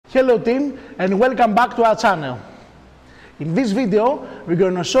Hello team, and welcome back to our channel. In this video we're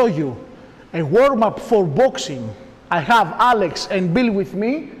going to show you a warm-up for boxing. I have Alex and Bill with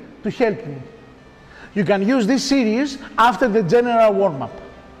me to help me. You can use this series after the general warm-up.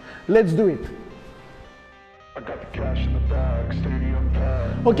 Let's do it.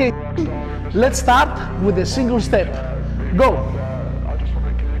 Okay, let's start with a single step. Go.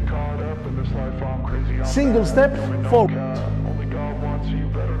 Single step forward.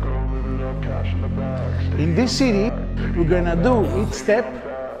 In this series, we're gonna do each step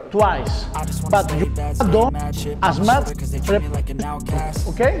twice, but you don't as much reps,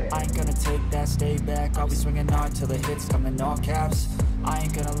 okay? I ain't gonna take that, stay back. I'll be swinging hard till the hits come in all caps. I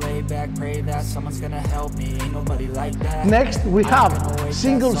ain't gonna lay back, pray that someone's gonna help me. Ain't nobody like that. Next, we have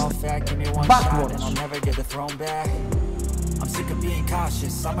single step backwards. I'll never get the throne back. I'm sick of being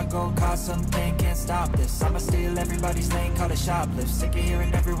cautious. I'ma go cause some pain, can't stop this. I'ma steal everybody's lane, call it shoplift. Sick of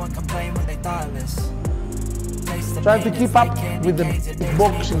hearing everyone complain when they thoughtless. Try to keep up with the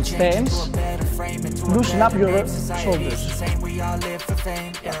boxing stance. Loosen up your shoulders.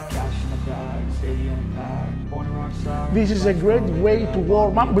 This is a great way to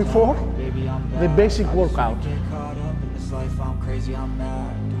warm up before the basic workout.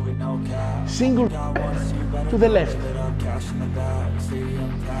 Single to the left.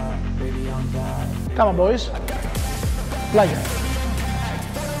 Come on, boys. Like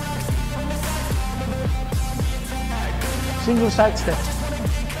single side step.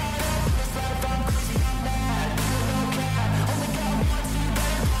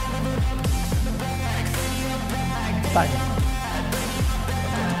 Time.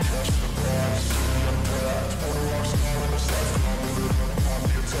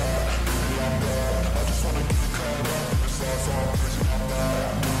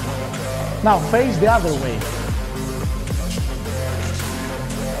 Now face the other way.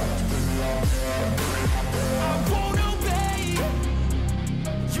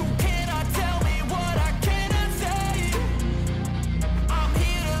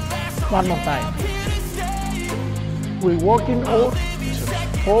 One more time. We're working all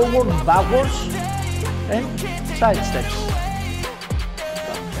forward, backwards, and side steps.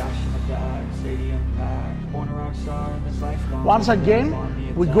 Once again,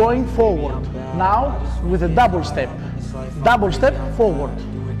 we're going forward. Now with a double step. Double step forward.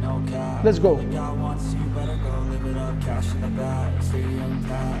 Let's go.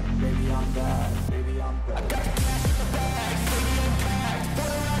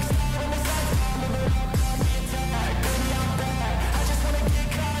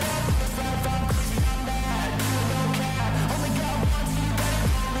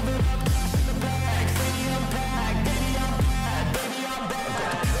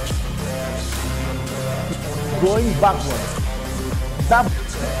 Going backward. Double.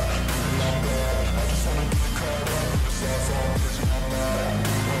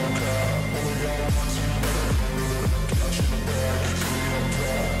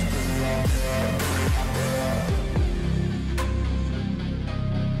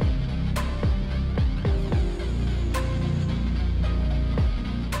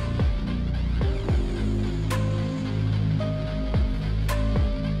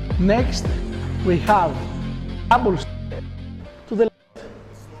 Next, we have double step to the left.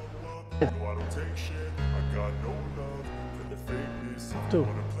 Two.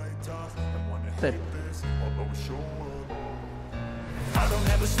 Step. I don't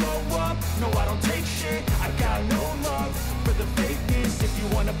ever slow up, no I don't take shit. I got no love for the fakeness. If you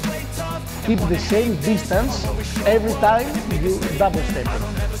wanna play tough, keep the same distance every time you double step.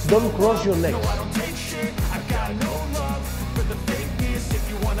 Don't cross your legs.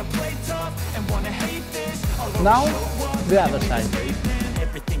 Now, the other side.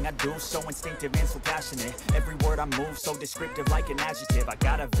 Everything I do so instinctive and so passionate. Every word I move so descriptive like an adjective. I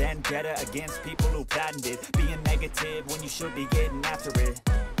got a vendetta against people who patented being negative when you should be getting after it.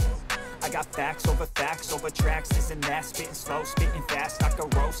 I got facts over tracks, this and that. Spitting slow, spitting fast. I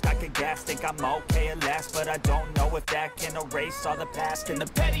could roast, I could gas. Think I'm okay at last, but I don't know if that can erase all the past. And the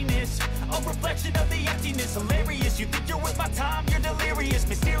pettiness, a reflection of the emptiness. Hilarious, you think you're worth my time, you're delirious.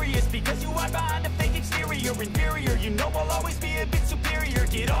 Mysterious, because you hide behind a fake exterior. Inferior, you know I'll always be a bit superior.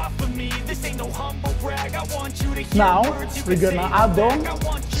 Get off of me, this ain't no humble brag. I want you to hear now words we're gonna add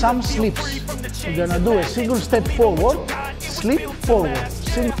on some slips. We're gonna do a single step forward, slip forward,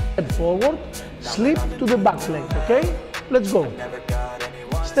 single step forward, slip to the back leg, okay? Let's go.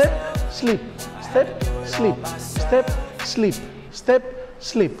 Step, slip, step, slip, step, slip, step,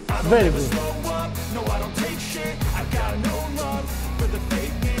 slip. Very good.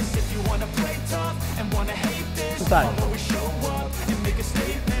 Time.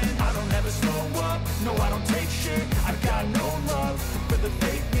 the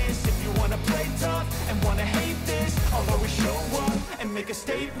fakeness. If you wanna play tough and wanna hate this, I'll always show up and make a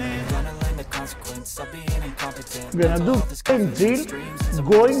statement. Gonna learn the consequence of being incompetent. We're gonna do same drill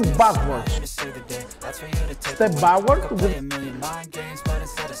going backwards. Step backward to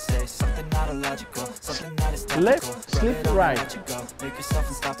the left, slip right. Make yourself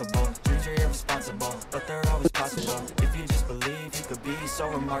unstoppable. Dreams are irresponsible, but they're always possible. If you just believe, you could be so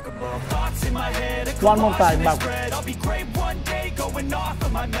remarkable. Thoughts in my head, One more time, backwards. I'll be great one day, going off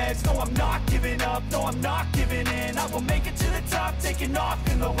of my meds. No, I'm not giving up, no, I'm not giving in. I will make it to the top, taking off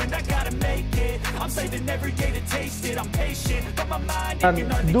in the wind. I gotta make it. I'm saving every day to taste it. I'm patient, but my mind And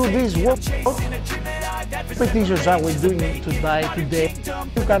do this workout repetitions that we're doing today.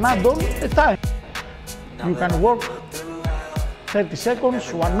 You can add on a time. You can work 30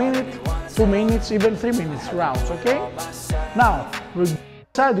 seconds, 1 minute, 2 minutes, even 3 minutes rounds, okay? Now, we're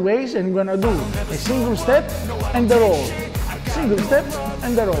sideways and we're gonna do a single step and the roll. Single step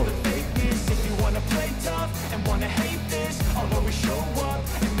and the roll. If you wanna play tough and wanna hate this, I'll always show up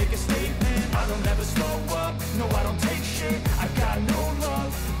and make a statement. I don't ever slow up, no, I don't take shit. I got no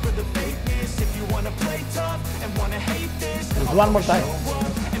love for the fakeness. If you wanna play tough and wanna hate this, One more time.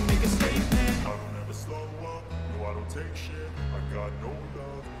 and make a statement. I don't ever slow up, no I don't take shit. I got no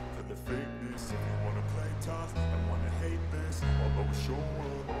love for the fakeness. If you wanna play tough and wanna hate this, I'll always show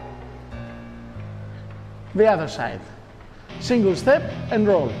up. The other side. Single step and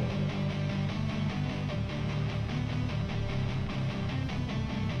roll.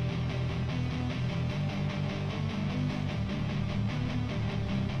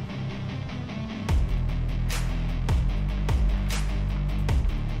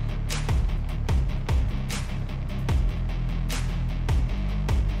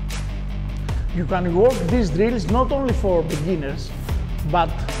 You can work these drills not only for beginners, but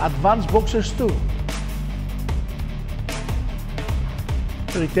advanced boxers too.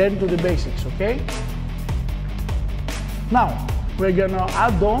 Return to the basics, okay? Now, we're gonna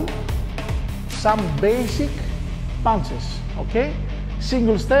add on some basic punches, okay?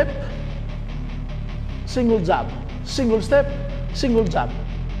 Single step, single jab, single step, single jab.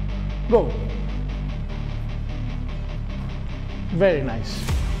 Go. Very nice.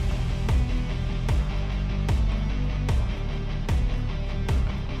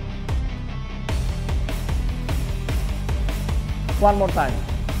 One more time.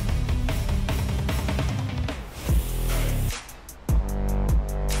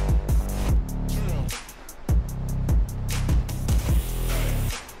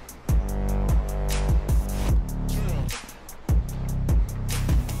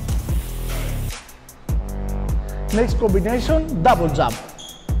 Next combination, double jab.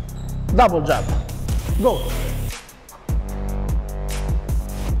 Double jab. Go.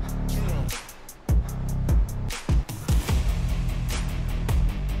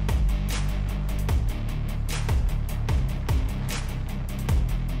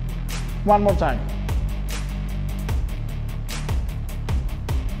 One more time.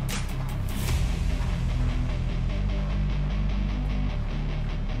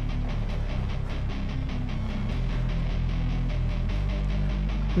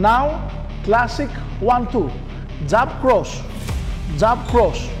 Now, classic 1-2. Jab, cross. Jab,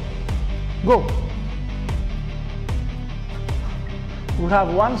 cross. Go. We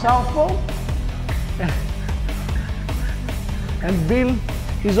have one southpaw and Bill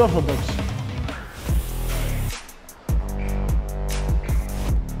is orthodox.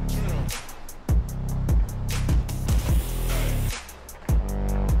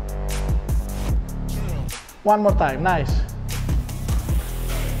 One more time, nice.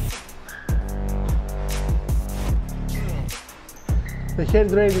 The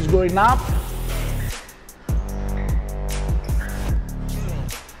head rate is going up.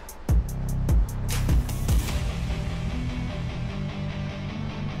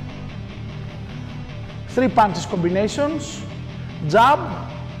 Three punches combinations, jab,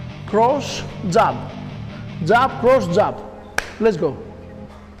 cross, jab, jab, cross, jab. Let's go.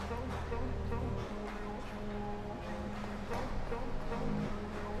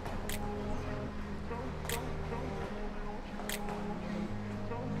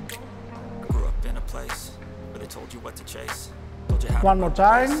 Grew up in a place where they told you what to chase. Told you how One to more work the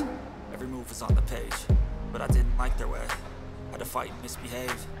pace. time. Every move was on the page, but I didn't like their way. Had to fight and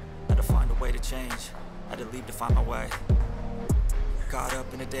misbehave. Had to find a way to change. Had to leave to find my way. Caught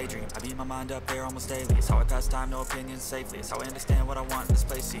up in a daydream, I beat my mind up there almost daily. It's how I pass time, no opinions safely. It's how I understand what I want in this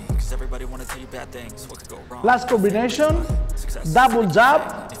place, see. Cause everybody wanna tell you bad things, what could go wrong. Last combination, double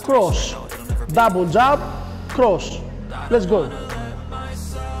jab, cross. Double jab, cross. Let's go.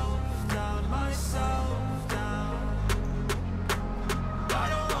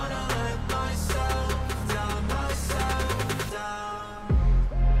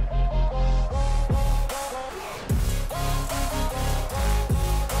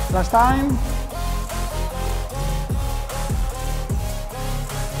 Last time.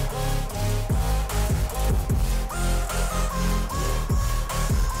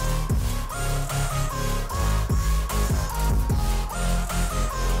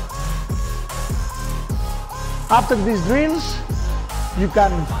 After these drills, you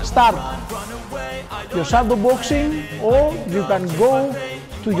can start your shadow boxing, or you can go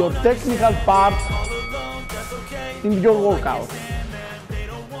to your technical part in your workout.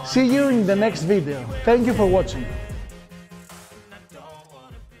 See you in the next video. Thank you for watching.